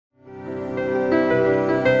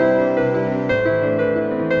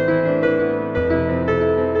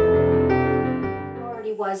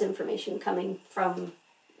was information coming from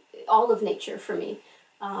all of nature for me.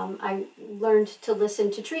 I learned to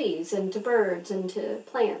listen to trees and to birds and to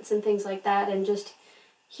plants and things like that, and just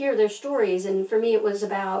hear their stories. And for me, it was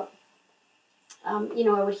about, I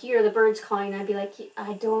would hear the birds calling, and I'd be like,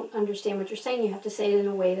 I don't understand what you're saying. You have to say it in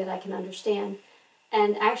a way that I can understand.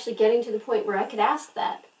 And actually getting to the point where I could ask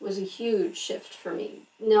that was a huge shift for me,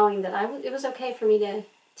 knowing that it was okay for me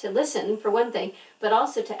to listen, for one thing, but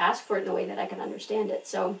also to ask for it in a way that I could understand it.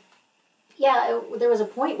 So, yeah, there was a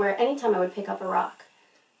point where anytime I would pick up a rock,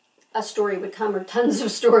 a story would come, or tons of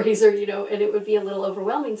stories, or, and it would be a little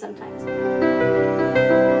overwhelming sometimes.